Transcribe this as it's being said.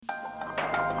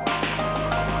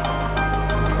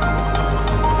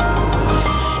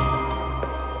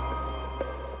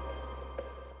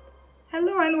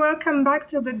welcome back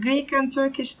to the Greek and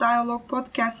Turkish Dialogue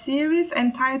podcast series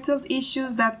entitled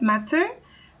Issues That Matter.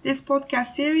 This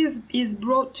podcast series is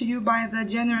brought to you by the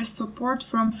generous support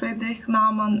from Friedrich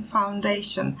Naumann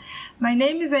Foundation. My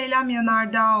name is Eylem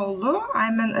Yanardağoğlu.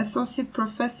 I'm an associate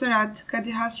professor at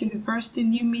Kadir Has University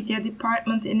New Media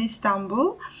Department in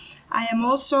Istanbul. I am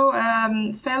also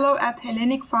a fellow at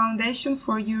Hellenic Foundation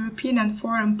for European and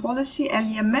Foreign Policy,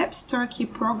 Eylem Turkey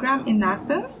program in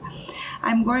Athens.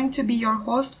 I'm going to be your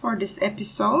host for this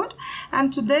episode.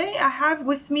 And today I have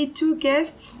with me two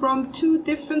guests from two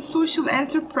different social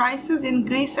enterprises in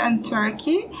Greece and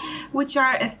Turkey, which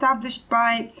are established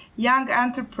by young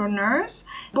entrepreneurs.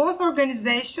 Both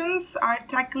organizations are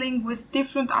tackling with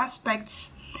different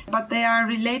aspects, but they are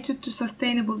related to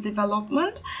sustainable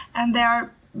development, and they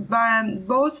are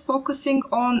both focusing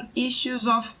on issues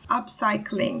of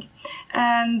upcycling.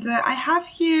 And I have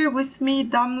here with me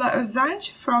Damla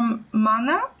Özenç from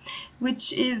MANA,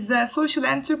 which is a social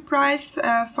enterprise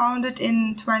founded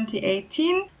in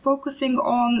 2018, focusing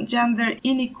on gender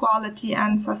inequality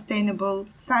and sustainable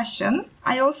fashion.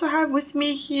 I also have with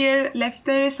me here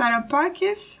Lefteris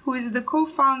Arapakis, who is the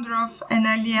co-founder of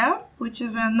Enaleia, which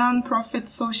is a non-profit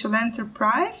social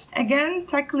enterprise, again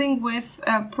tackling with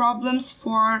problems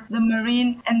for the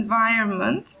marine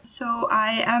environment. So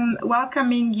I am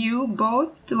welcoming you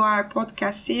both to our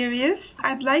podcast series.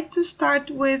 I'd like to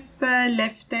start with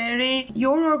Lefteri.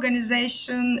 Your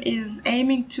organization is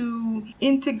aiming to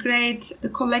integrate the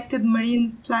collected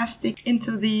marine plastic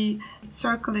into the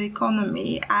circular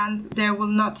economy, and there will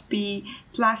not be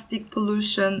plastic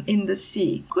pollution in the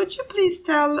sea. Could you please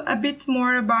tell a bit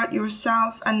more about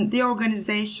yourself and the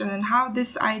organization and how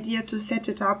this idea to set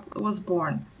it up was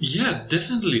born? Yeah,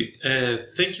 definitely.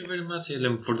 Thank you very much,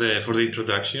 Eylem, for the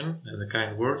introduction and the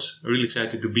kind words. Really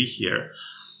excited to be here.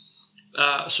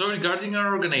 So regarding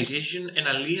our organization,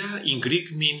 Enaleia in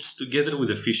Greek means together with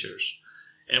the fishers.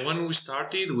 And when we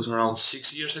started, it was around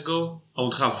 6 years ago, I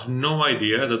would have no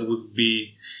idea that would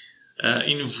be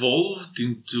involved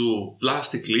into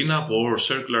plastic cleanup or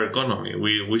circular economy.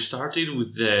 We started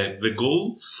with the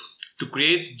goal to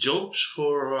create jobs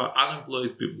for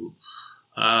unemployed people.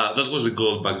 That was the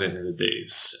goal back then in the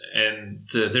days. And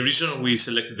the reason we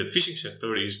selected the fishing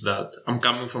sector is that I'm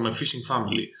coming from a fishing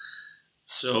family.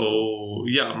 So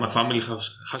yeah, my family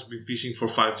has been fishing for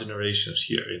 5 generations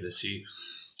here in the sea.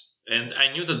 And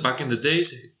I knew that back in the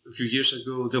days, a few years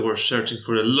ago, they were searching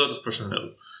for a lot of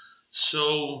personnel.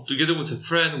 So together with a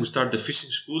friend, we started a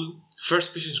fishing school,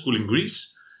 first fishing school in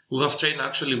Greece. We have trained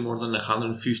actually more than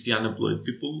 150 unemployed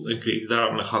people and created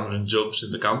around 100 jobs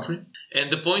in the country. And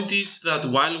the point is that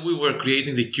while we were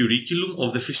creating the curriculum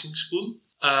of the fishing school,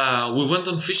 we went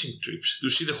on fishing trips to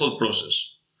see the whole process.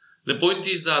 The point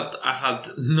is that I had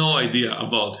no idea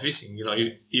about fishing,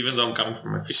 even though I'm coming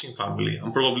from a fishing family.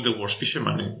 I'm probably the worst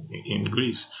fisherman in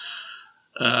Greece.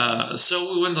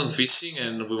 So we went on fishing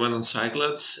and we went on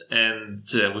cyclads and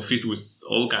we fished with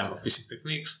all kinds of fishing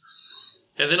techniques.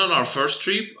 And then on our first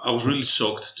trip, I was really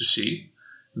shocked to see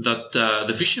that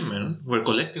the fishermen were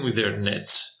collecting with their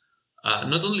nets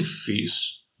not only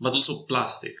fish, but also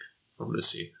plastic from the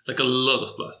sea, like a lot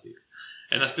of plastic.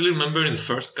 And I still remember in the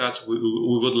first catch, we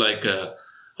got like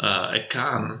a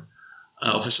can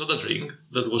of a soda drink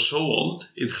that was so old,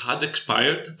 it had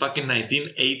expired back in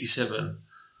 1987.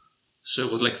 So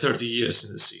it was like 30 years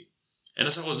in the sea. And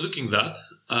as I was looking at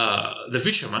that, the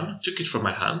fisherman took it from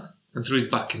my hand and threw it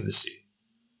back in the sea.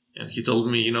 And he told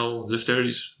me,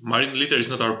 Lefteris, marine litter is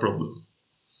not our problem.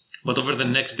 But over the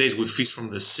next days, we fished from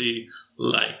the sea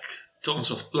like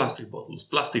tons of plastic bottles,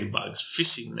 plastic bags,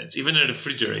 fishing nets, even a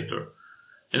refrigerator.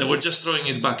 And they were just throwing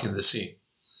it back in the sea.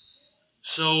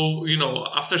 So,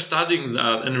 after studying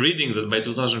that and reading that by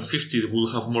 2050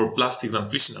 we'll have more plastic than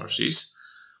fish in our seas,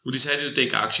 we decided to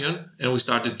take action and we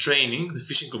started training the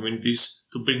fishing communities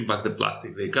to bring back the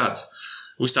plastic they got.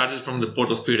 We started from the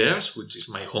port of Piraeus, which is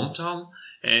my hometown,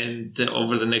 and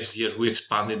over the next years we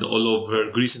expanded all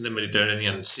over Greece and the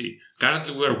Mediterranean Sea.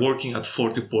 Currently we are working at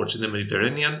 40 ports in the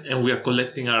Mediterranean and we are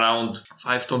collecting around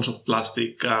 5 tons of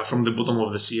plastic from the bottom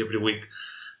of the sea every week.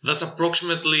 That's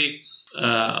approximately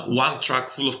 1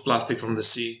 truck full of plastic from the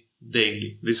sea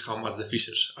daily. This is how much the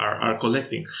fishers are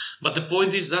collecting. But the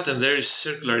point is that, and there is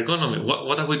circular economy.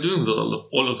 What are we doing with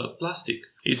all of that plastic?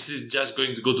 Is it just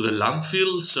going to go to the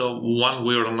landfill, so one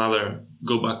way or another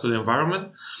go back to the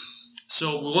environment?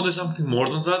 So we wanted something more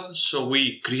than that. So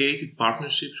we created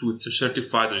partnerships with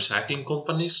certified recycling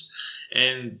companies.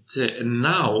 And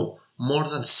now more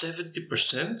than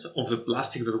 70% of the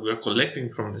plastic that we are collecting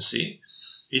from the sea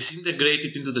is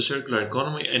integrated into the circular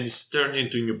economy and is turned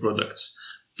into new products.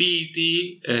 PET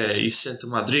is sent to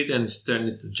Madrid and is turned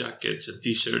into jackets and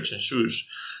t-shirts and shoes.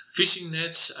 Fishing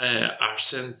nets are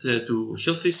sent to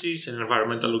Healthy Seas, an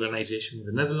environmental organization in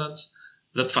the Netherlands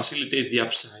that facilitate the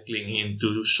upcycling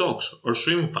into socks or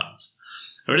swimming pants.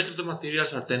 The rest of the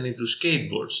materials are turned into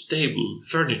skateboards, table,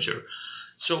 furniture.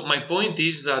 So my point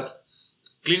is that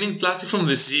cleaning plastic from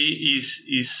the sea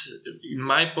is, in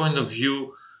my point of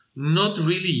view, not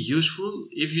really useful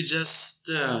if you just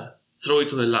throw it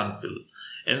to the landfill.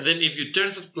 And then if you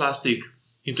turn that plastic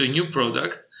into a new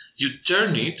product, you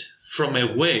turn it from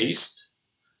a waste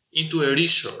into a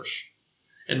resource.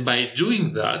 And by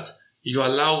doing that, you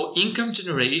allow income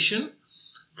generation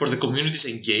for the communities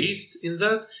engaged in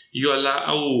that. You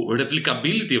allow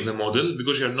replicability of the model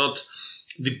because you're not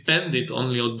dependent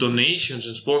only on donations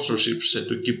and sponsorships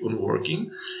to keep on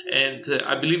working. And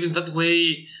I believe in that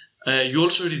way, you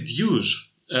also reduce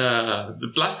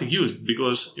the plastic used,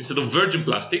 because instead of virgin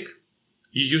plastic,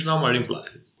 you use now marine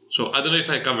plastic. So I don't know if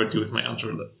I covered you with my answer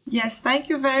on that. Yes, thank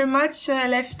you very much,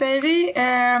 Lefteri.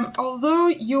 Although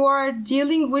you are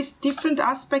dealing with different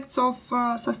aspects of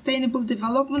sustainable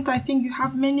development, I think you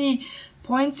have many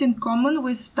points in common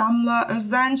with Damla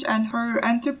Özenç and her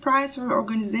enterprise, her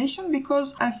organization,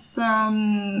 because as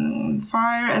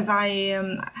far as I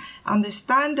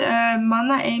understand,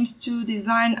 Mana aims to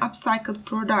design upcycled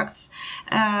products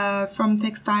from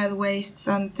textile wastes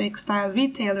and textile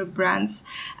retailer brands,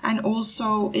 and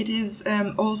also it is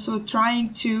also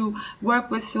trying to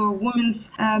work with women's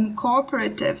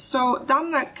cooperatives. So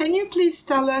Damla, can you please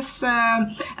tell us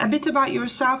a bit about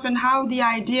yourself and how the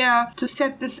idea to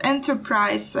set this enterprise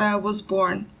was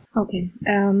born? Okay.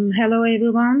 Hello,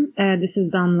 everyone. This is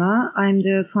Damla. I'm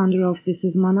the founder of This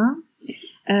Is Mana.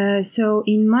 So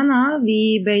in Mana,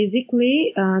 we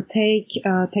basically take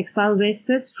textile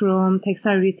wastes from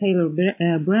textile retailer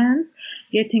brands,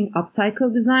 getting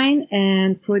upcycle design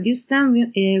and produce them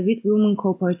with women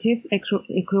cooperatives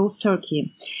across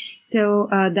Turkey. So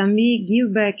then we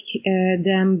give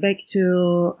them back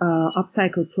to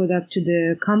upcycle product to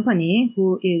the company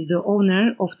who is the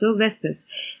owner of the vestes.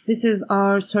 This is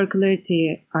our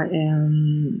circularity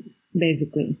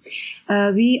basically.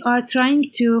 We are trying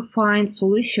to find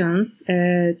solutions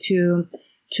to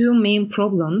two main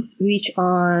problems, which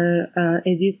are,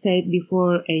 as you said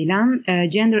before, Eylem,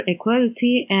 gender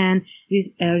equality and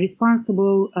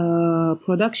responsible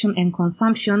production and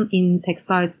consumption in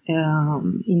textiles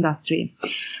industry.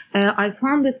 I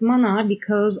founded Mana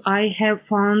because I have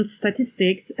found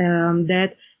statistics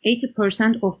that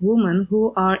 80% of women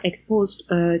who are exposed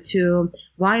to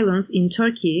violence in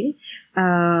Turkey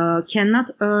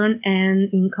cannot earn an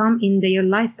income in their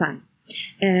lifetime.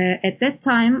 At that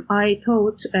time, I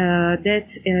thought that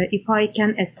if I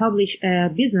can establish a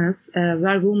business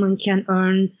where women can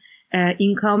earn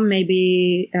income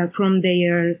maybe from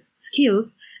their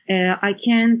skills, I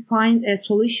can find a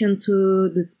solution to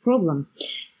this problem.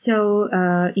 So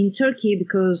in Turkey,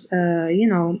 because,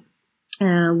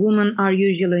 women are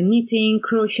usually knitting,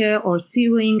 crochet, or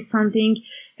sewing something,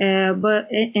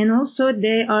 and also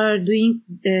they are doing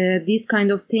these kind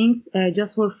of things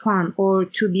just for fun or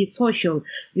to be social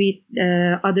with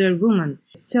other women.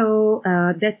 So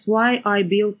that's why I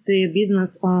built the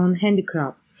business on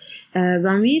handicrafts.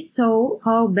 When we saw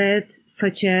how bad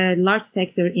such a large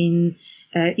sector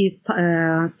is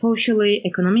socially,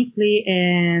 economically,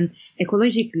 and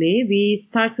ecologically, we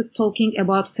started talking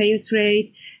about fair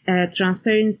trade,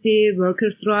 transparency,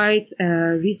 workers' rights,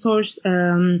 resource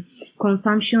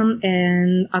consumption,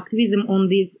 and activism on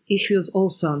these issues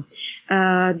also.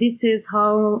 This is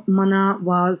how Mana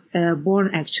was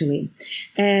born, actually.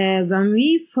 When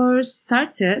we first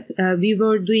started, we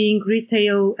were doing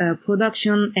retail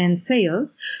production and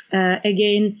sales.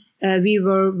 We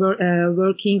were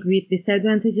working with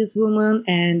disadvantaged women,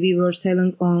 and we were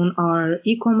selling on our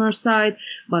e-commerce side.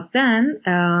 But then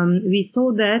we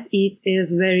saw that it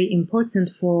is very important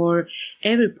for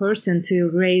every person to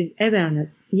raise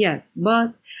awareness. Yes,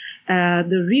 but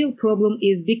the real problem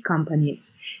is big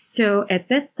companies. So at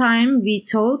that time, we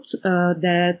thought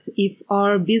that if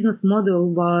our business model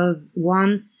was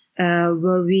one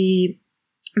where we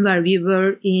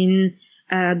were in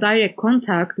direct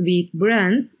contact with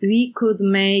brands, we could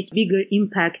make bigger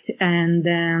impact, and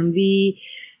then we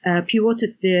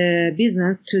pivoted the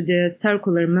business to the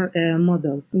circular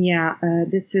model.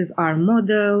 This is our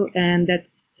model, and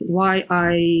that's why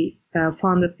I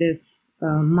founded this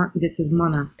This is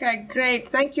Mana. Okay, great.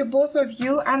 Thank you, both of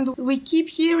you. And we keep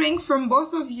hearing from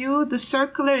both of you the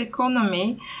circular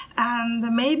economy. And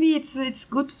maybe it's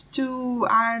good to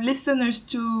our listeners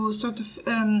to sort of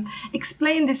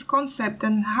explain this concept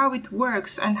and how it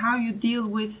works and how you deal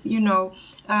with,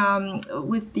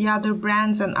 with the other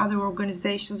brands and other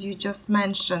organizations you just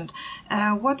mentioned.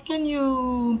 What can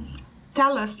you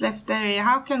tell us, Lefteri?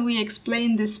 How can we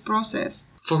explain this process?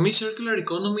 For me, circular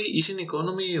economy is an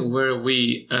economy where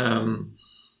we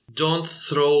don't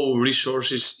throw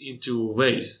resources into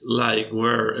waste, like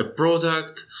where a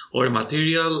product or a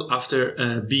material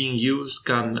after being used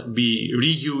can be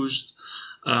reused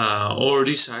or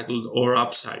recycled or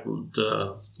upcycled,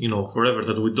 forever,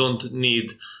 that we don't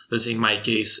need, let's say in my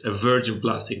case, a virgin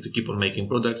plastic to keep on making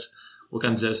products. We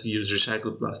can just use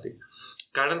recycled plastic.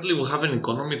 Currently, we have an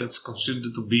economy that's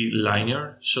considered to be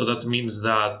linear, so that means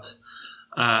that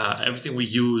everything we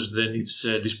use, then it's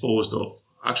disposed of.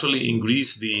 Actually, in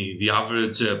Greece, the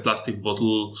average plastic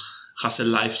bottle has a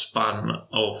lifespan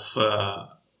of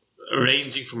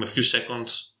ranging from a few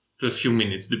seconds to a few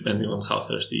minutes, depending on how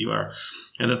thirsty you are.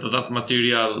 And that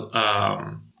material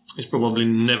is probably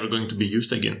never going to be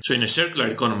used again. So in a circular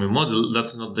economy model,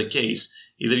 that's not the case.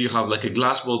 Either you have like a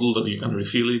glass bottle that you can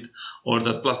refill it, or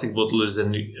that plastic bottle is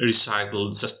then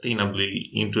recycled sustainably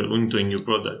into a new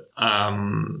product.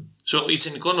 So it's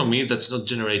an economy that's not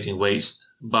generating waste,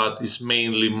 but is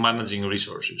mainly managing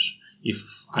resources, if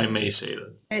I may say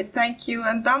that. Okay, thank you.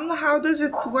 And Damla, how does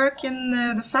it work in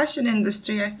the fashion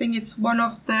industry? I think it's one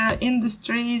of the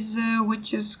industries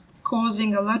which is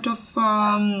causing a lot of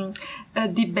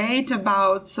debate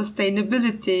about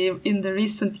sustainability in the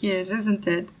recent years, isn't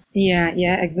it? Yeah,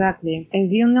 exactly.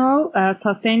 As you know,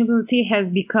 sustainability has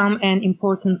become an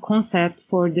important concept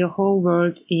for the whole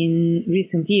world in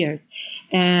recent years.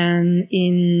 And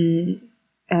in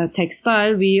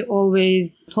textile, we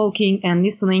always talking and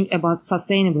listening about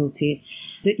sustainability.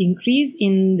 The increase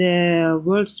in the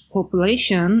world's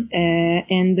population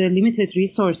and the limited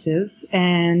resources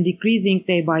and decreasing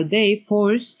day by day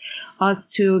force us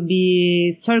to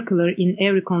be circular in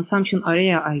every consumption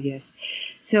area, I guess.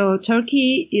 So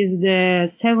Turkey is the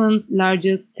 7th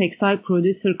largest textile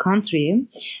producer country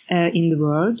in the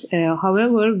world.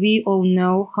 However, we all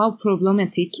know how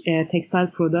problematic textile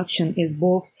production is,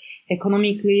 both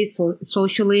economically,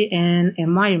 socially, and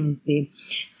environmentally.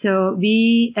 So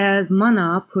we as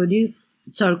Mana produce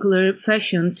circular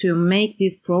fashion to make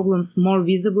these problems more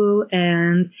visible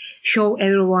and show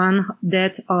everyone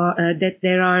that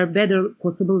there are better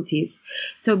possibilities.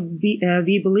 So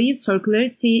we believe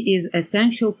circularity is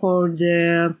essential for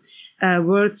the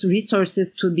world's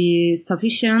resources to be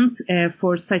sufficient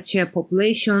for such a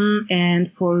population and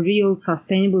for real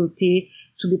sustainability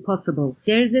to be possible.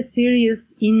 There is a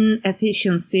serious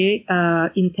inefficiency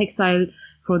in textile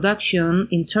production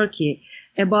in Turkey.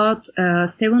 About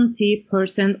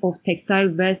 70% of textile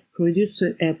waste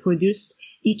produced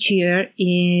each year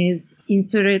is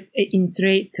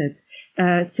incinerated,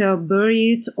 so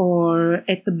buried, or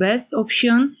at the best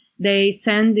option, they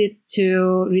send it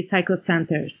to recycle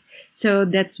centers. So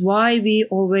that's why we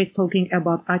always talking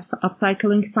about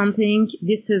upcycling something.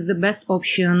 This is the best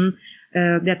option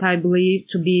that I believe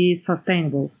to be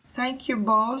sustainable. Thank you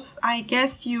both. I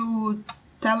guess you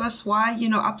tell us why,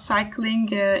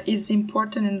 upcycling is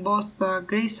important in both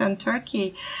Greece and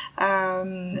Turkey,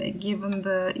 given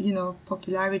the,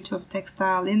 popularity of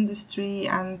textile industry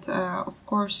and, of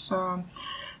course,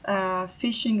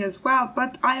 fishing as well.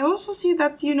 But I also see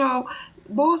that,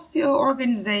 both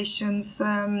organizations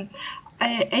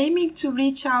aiming to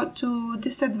reach out to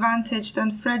disadvantaged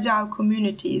and fragile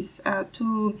communities,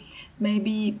 to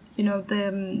maybe,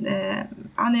 the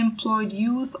unemployed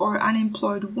youth or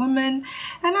unemployed women.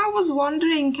 And I was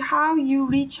wondering how you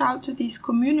reach out to these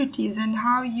communities and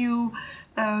how you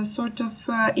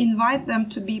invite them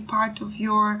to be part of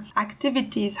your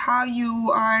activities, how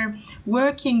you are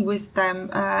working with them,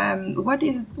 what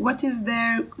is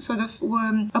their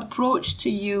approach to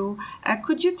you.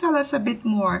 Could you tell us a bit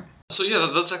more? So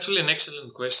yeah, that's actually an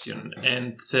excellent question.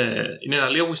 And in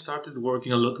Enaleia, we started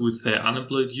working a lot with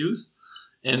unemployed youth.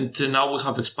 And now we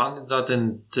have expanded that,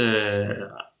 and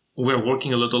we're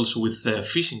working a lot also with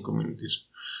fishing communities,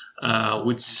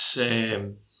 which is,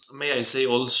 may I say,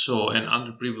 also an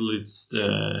underprivileged,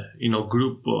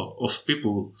 group of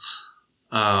people.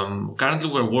 Currently,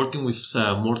 we're working with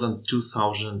more than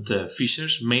 2,000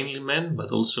 fishers, mainly men,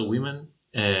 but also women,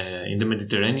 in the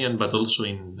Mediterranean, but also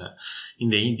in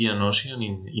the Indian Ocean,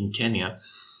 in Kenya.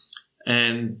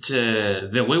 And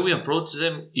the way we approach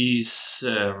them is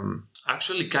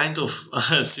actually kind of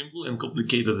simple and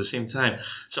complicated at the same time.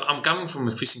 So I'm coming from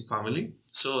a fishing family.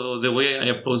 So the way I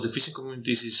approach the fishing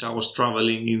communities is I was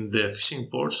traveling in the fishing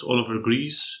ports all over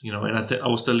Greece, and I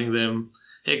was telling them,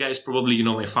 hey guys, probably you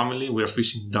know my family. We are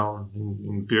fishing down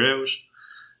in Piraeus.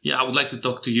 Yeah, I would like to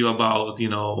talk to you about,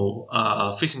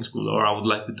 fishing school, or I would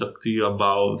like to talk to you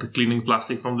about cleaning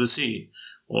plastic from the sea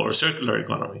or circular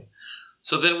economy.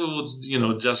 So then we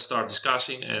would, just start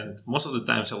discussing, and most of the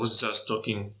times I was just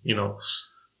talking,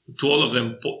 to all of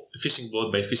them, fishing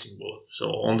boat by fishing boat, so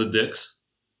on the decks,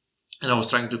 and I was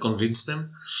trying to convince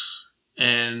them.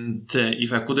 And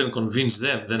if I couldn't convince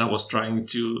them, then I was trying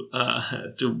to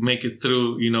make it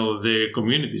through, their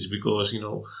communities, because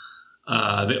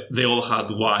they all had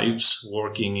wives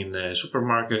working in a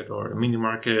supermarket or a mini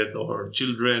market, or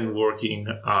children working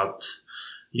at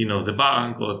the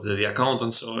bank or the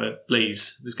accountant's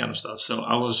place, this kind of stuff. So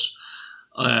I was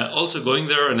also going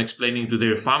there and explaining to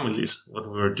their families what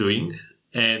we were doing.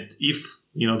 And if,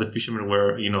 the fishermen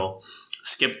were,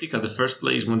 skeptic at the first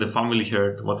place, when the family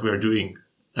heard what we were doing,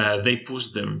 they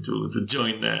pushed them to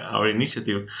join our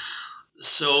initiative.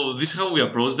 So this is how we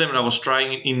approach them. And I was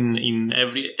trying in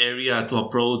every area to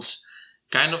approach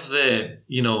kind of the,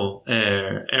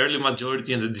 early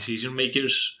majority and the decision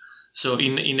makers. So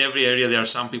in every area, there are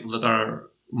some people that are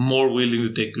more willing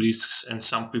to take risks and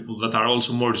some people that are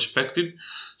also more respected.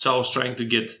 So I was trying to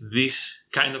get this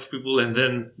kind of people, and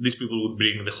then these people would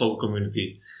bring the whole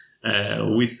community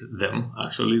with them.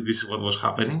 Actually, this is what was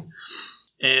happening.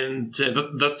 And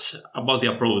that's about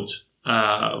the approach.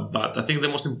 But I think the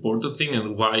most important thing,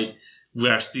 and why we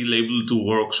are still able to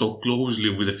work so closely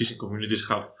with the fishing communities,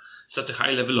 have such a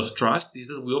high level of trust, is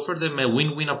that we offer them a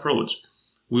win-win approach.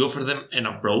 We offer them an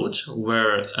approach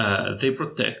where they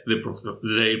protect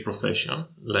their profession,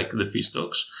 like the fish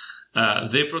stocks.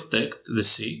 They protect the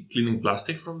sea, cleaning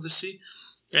plastic from the sea,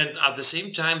 and at the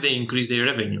same time they increase their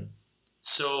revenue.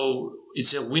 So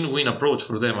it's a win-win approach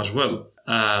for them as well,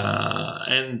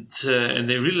 and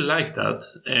they really like that.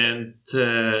 And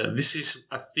this is,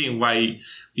 I think, why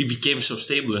we became so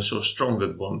stable and so strong,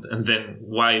 that bond, and then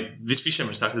why these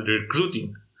fishermen started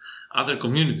recruiting other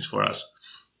communities for us.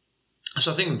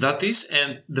 So I think that is,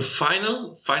 and the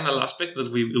final aspect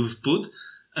that we've put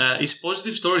is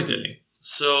positive storytelling.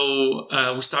 So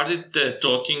we started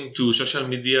talking to social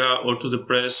media or to the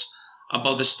press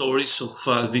about the stories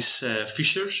of these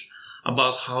fishers,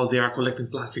 about how they are collecting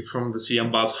plastic from the sea,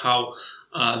 about how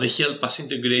they help us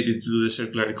integrate it to the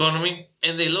circular economy.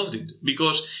 And they loved it,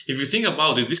 because if you think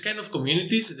about it, these kind of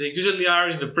communities, they usually are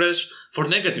in the press for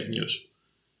negative news.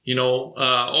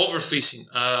 Overfishing,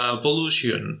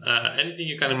 pollution, anything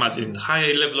you can imagine,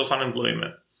 high level of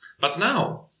unemployment. But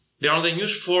now they're on the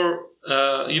news for,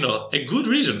 a good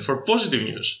reason, for positive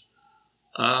news.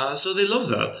 So they love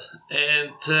that.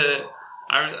 And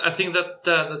I think that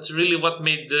that's really what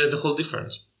made the whole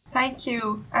difference. Thank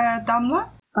you. Damla?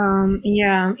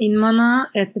 In Mana,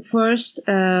 at the first,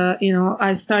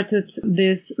 I started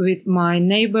this with my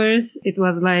neighbors. It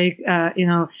was like,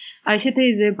 Ayşe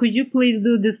teyze, could you please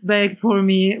do this bag for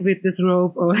me with this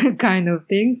rope, or kind of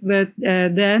things. But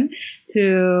then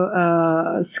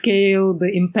to scale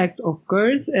the impact, of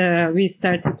course, we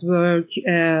started to work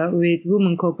with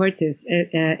women cooperatives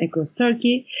across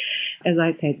Turkey, as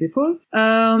I said before.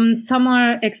 Some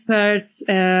are experts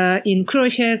in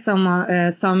crochet,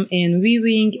 some in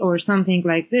weaving, or something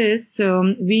like this.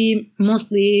 So we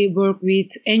mostly work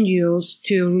with NGOs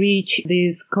to reach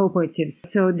these cooperatives.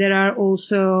 So there are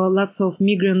also lots of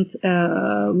migrant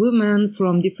women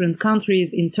from different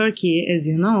countries in Turkey, as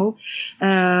you know.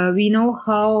 We know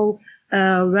how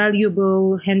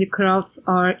valuable handicrafts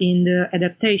are in the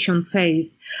adaptation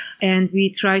phase, and we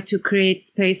try to create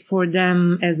space for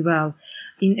them as well.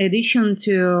 In addition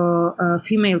to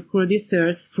female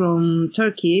producers from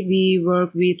Turkey, we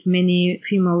work with many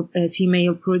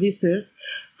female producers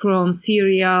from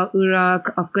Syria,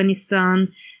 Iraq,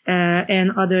 Afghanistan,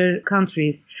 and other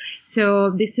countries.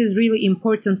 So this is really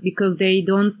important because they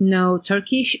don't know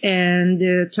Turkish, and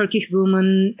Turkish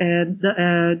women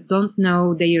don't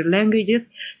know their languages.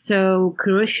 So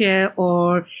crochet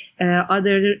or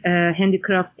other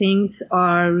handicraft things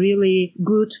are really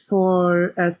good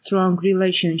for strong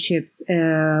relationships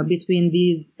between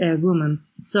these women.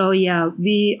 So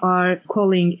we are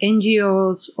calling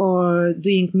NGOs or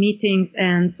doing meetings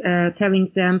and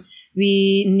telling them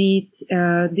we need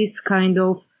this kind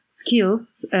of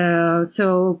skills.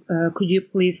 So could you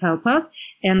please help us?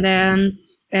 And then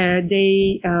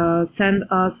they send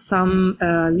us some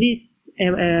lists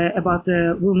about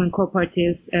the women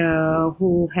cooperatives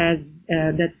who has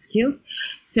that skills.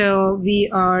 So we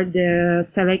are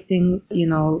selecting,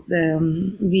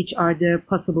 which are the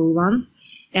possible ones,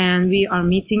 and we are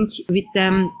meeting with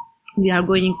them. We are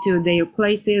going to their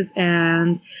places,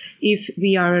 and if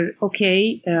we are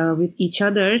okay with each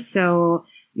other, so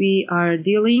we are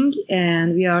dealing,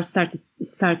 and we are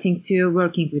starting to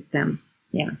working with them.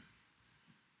 Yeah.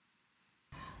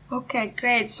 Okay,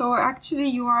 great. So actually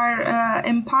you are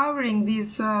empowering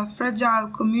these fragile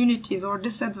communities or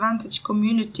disadvantaged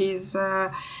communities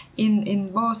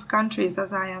in both countries,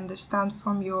 as I understand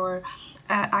from your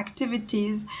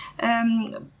activities.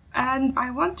 And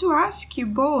I want to ask you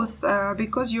both,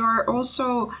 because you're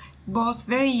also both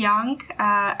very young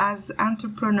as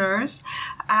entrepreneurs,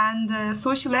 and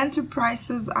social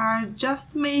enterprises are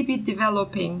just maybe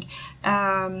developing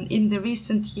in the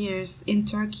recent years in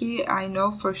Turkey, I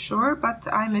know for sure, but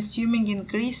I'm assuming in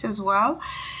Greece as well.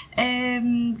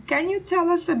 Can you tell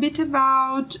us a bit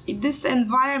about this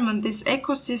environment, this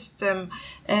ecosystem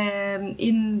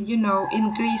in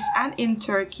Greece and in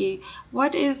Turkey?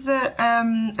 What is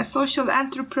a social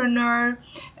entrepreneur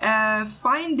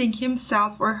finding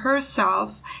himself or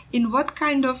herself in? What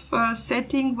kind of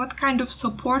setting, what kind of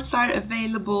supports are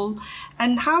available,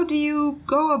 and how do you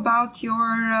go about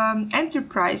your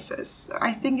enterprises?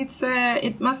 I think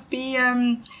it must be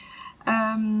a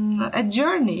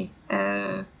journey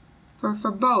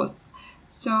for both.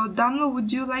 So, Damla,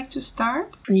 would you like to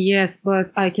start? Yes,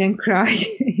 but I can cry.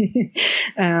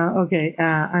 Okay,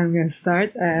 I'm gonna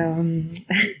start.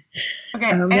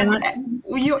 Okay,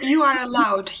 you are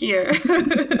allowed here.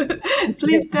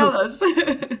 Please tell us.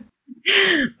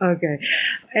 Okay.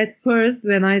 At first,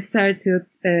 when I started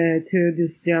to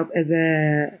this job as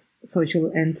a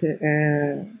social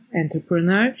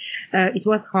entrepreneur, it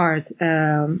was hard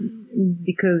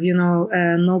because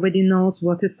nobody knows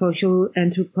what is social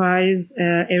enterprise.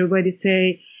 Everybody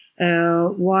say,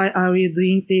 why are you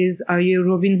doing this? Are you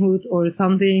Robin Hood or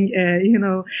something?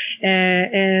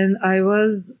 And I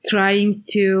was trying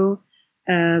to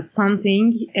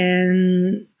something,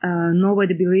 and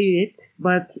nobody believed it.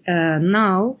 But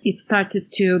now it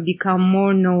started to become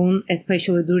more known,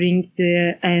 especially during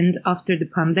the and after the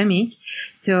pandemic.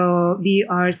 So we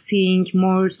are seeing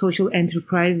more social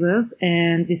enterprises,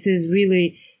 and this is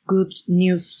really good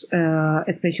news,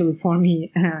 especially for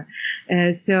me.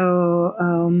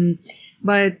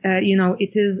 But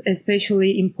it is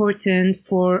especially important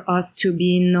for us to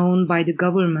be known by the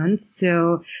government.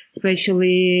 So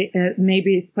especially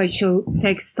maybe special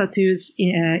tax status,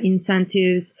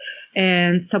 incentives,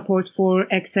 and support for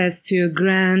access to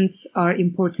grants are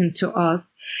important to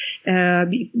us,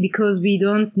 because we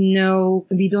don't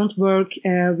work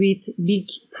with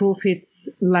big profits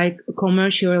like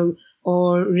commercial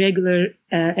or regular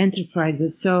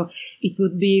enterprises. So it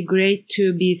would be great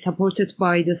to be supported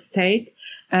by the state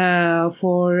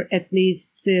for at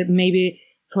least maybe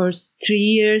first 3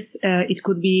 years. It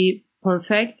could be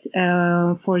perfect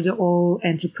for the all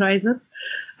enterprises.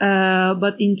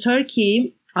 But in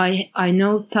Turkey, I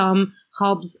know some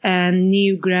hubs and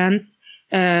new grants.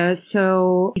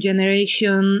 So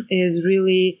generation is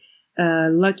really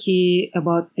lucky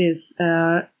about this.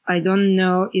 I don't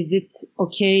know. Is it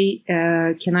okay?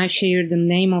 Can I share the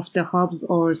name of the hubs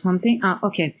or something?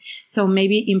 Okay. So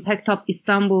maybe Impact Hub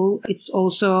Istanbul. It's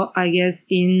also, I guess,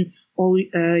 in all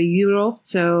Europe.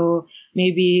 So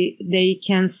maybe they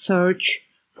can search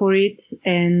for it,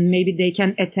 and maybe they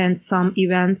can attend some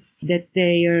events that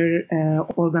they are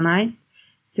organized.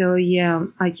 So yeah,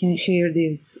 I can share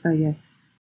this, I guess.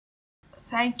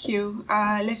 Thank you.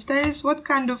 Lefteris, what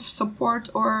kind of support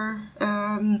or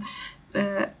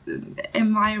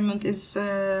environment is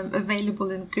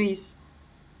available in Greece?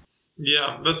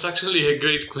 Yeah, that's actually a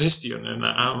great question, and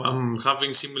I'm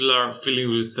having similar feeling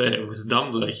with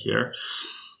Damla here.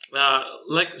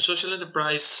 Like social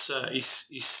enterprise is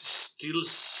still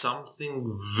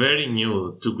something very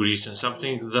new to Greece, and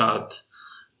something that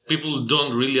people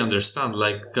don't really understand.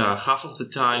 Like half of the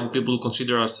time, people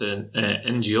consider us an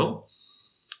NGO.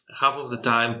 Half of the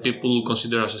time, people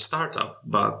consider us a startup,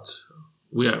 but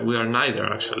we are neither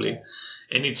actually,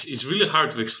 and it's really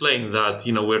hard to explain that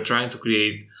we're trying to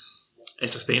create a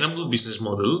sustainable business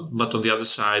model, but on the other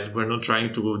side we're not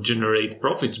trying to generate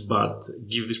profits but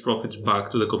give these profits back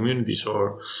to the communities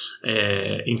or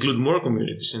include more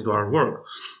communities into our work.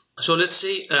 So let's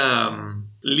say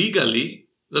legally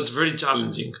that's very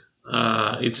challenging.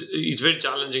 It's very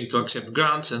challenging to accept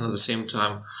grants and at the same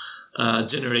time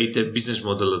generate a business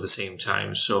model at the same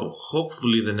time. So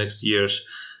hopefully the next years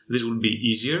this will be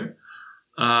easier.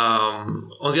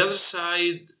 On the other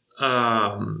side,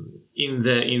 in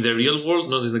the real world,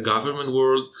 not in the government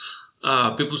world,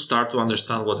 people start to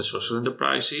understand what a social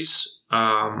enterprise is.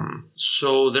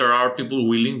 So there are people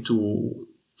willing to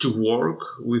work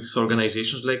with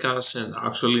organizations like us, and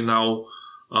actually now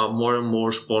more and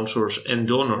more sponsors and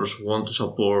donors want to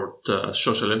support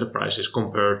social enterprises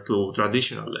compared to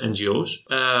traditional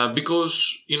NGOs.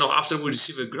 Because, after we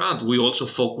receive a grant, we also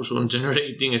focus on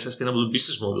generating a sustainable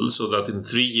business model so that in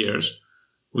 3 years,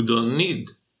 we don't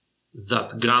need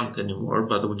that grant anymore,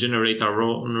 but we generate our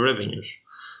own revenues.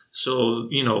 So,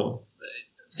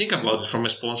 think about it from a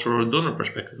sponsor or donor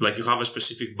perspective. Like, you have a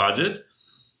specific budget.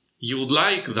 You would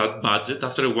like that budget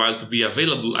after a while to be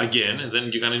available again, and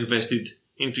then you can invest it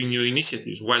into new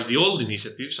initiatives, while the old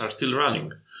initiatives are still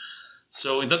running.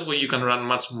 So in that way, you can run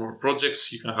much more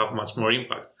projects, you can have much more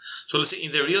impact. So let's say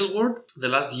in the real world, the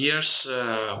last years,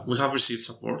 we have received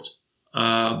support.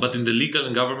 But in the legal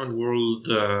and government world,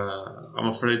 I'm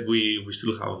afraid we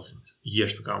still have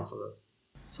years to come for that.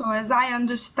 So as I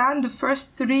understand, the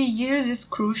first 3 years is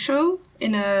crucial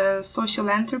in a social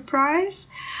enterprise,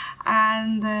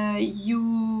 and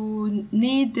you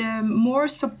need more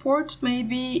support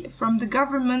maybe from the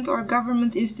government or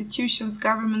government institutions,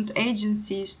 government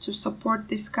agencies to support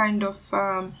this kind of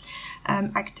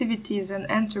activities and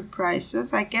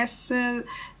enterprises. I guess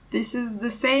this is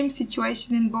the same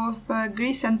situation in both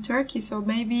Greece and Turkey, so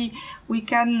maybe we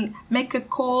can make a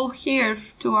call here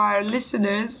to our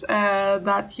listeners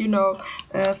that,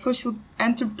 social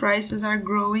enterprises are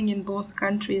growing in both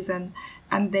countries, and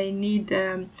they need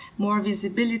more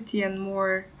visibility and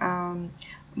more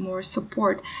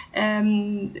support.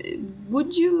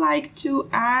 Would you like to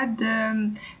add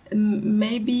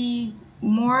maybe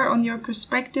more on your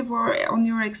perspective or on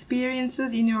your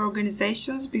experiences in your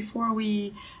organizations before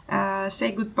we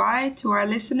say goodbye to our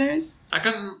listeners? I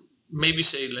can maybe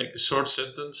say like a short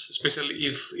sentence, especially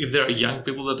if there are young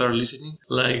people that are listening.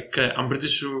 Like, I'm pretty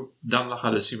sure Damla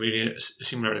had a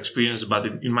similar experience, but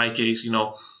in my case,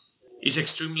 it's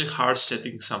extremely hard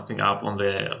setting something up on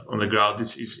the ground.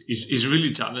 It's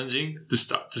really challenging to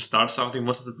start something.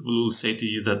 Most of the people will say to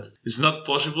you that it's not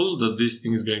possible that this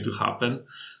thing is going to happen.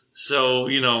 So,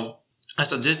 I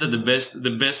suggest that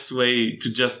the best way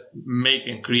to just make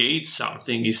and create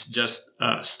something is just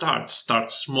start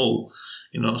small,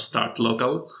 start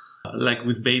local, like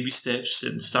with baby steps,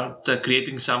 and start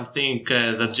creating something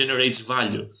that generates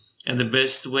value. And the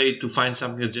best way to find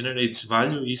something that generates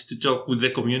value is to talk with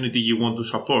the community you want to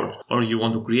support, or you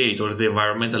want to create, or the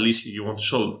environmental issue you want to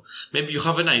solve. Maybe you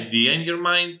have an idea in your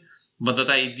mind, but that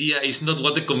idea is not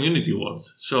what the community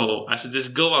wants. So I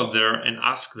suggest go out there and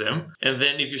ask them. And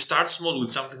then if you start small with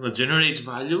something that generates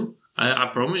value, I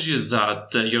promise you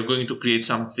that you're going to create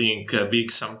something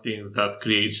big, something that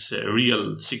creates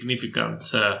real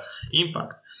significant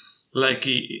impact. Like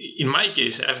in my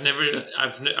case,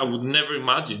 I would never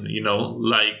imagine, we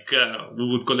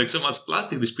would collect so much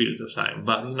plastic this period of time.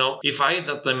 But, if I'm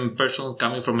a person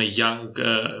coming from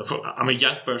I'm a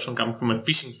young person coming from a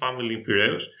fishing family in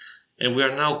Piraeus, and we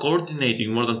are now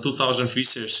coordinating more than 2,000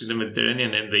 fishers in the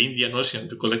Mediterranean and the Indian Ocean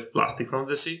to collect plastic from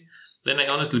the sea, then I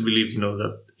honestly believe,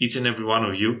 that each and every one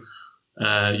of you,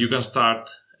 you can start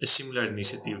a similar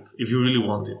initiative if you really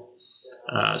want it.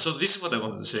 So this is what I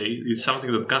wanted to say. It's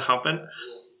something that can happen.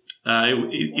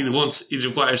 It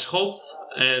requires hope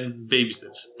and baby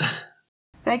steps.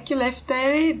 Thank you,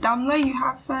 Lefteri. Damla, you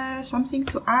have something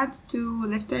to add to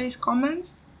Lefteri's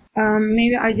comments?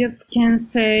 Maybe I just can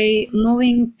say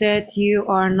knowing that you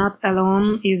are not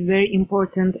alone is very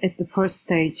important at the first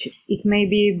stage. It may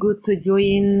be good to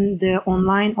join the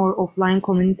online or offline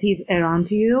communities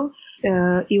around you,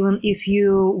 even if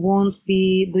you won't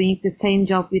be doing the same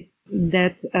job with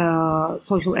that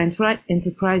social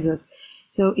enterprises.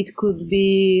 So it could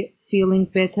be feeling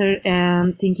better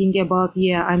and thinking about,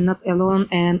 I'm not alone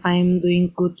and I'm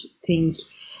doing good thing.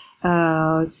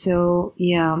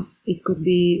 It could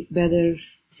be better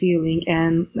feeling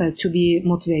and to be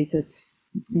motivated.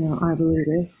 I believe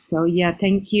this. So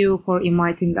thank you for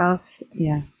inviting us.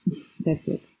 That's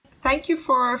it. Thank you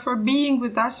for being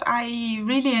with us. I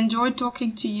really enjoyed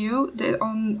talking to you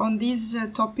on these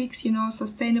topics,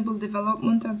 sustainable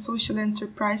development and social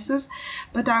enterprises.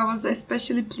 But I was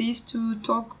especially pleased to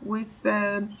talk with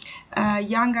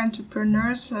young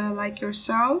entrepreneurs like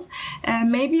yourselves.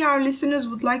 Maybe our listeners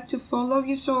would like to follow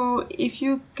you. So if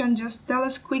you can just tell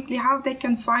us quickly how they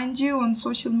can find you on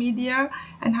social media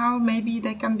and how maybe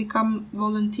they can become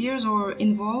volunteers or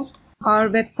involved. Our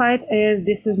website is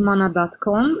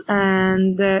thisismana.com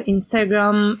and the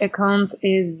Instagram account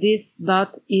is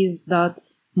this.is.mana.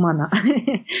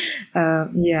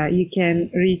 You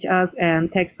can reach us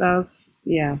and text us.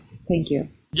 Thank you.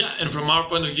 Yeah, and from our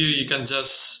point of view, you can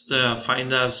just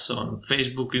find us on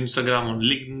Facebook, Instagram, on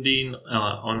LinkedIn,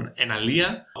 on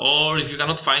Enaleia. Or if you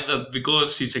cannot find that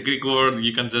because it's a Greek word,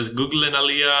 you can just Google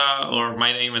Enaleia or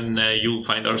my name and you'll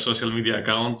find our social media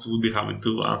accounts. We'll be happy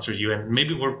to answer you and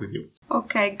maybe work with you.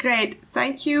 Okay, great.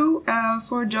 Thank you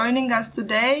for joining us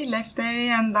today, Lefteri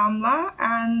and Damla.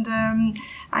 And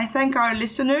I thank our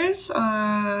listeners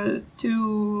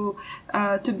to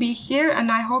be here.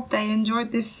 And I hope they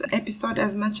enjoyed this episode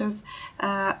as much as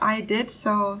I did.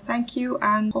 So thank you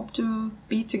and hope to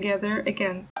be together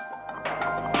again.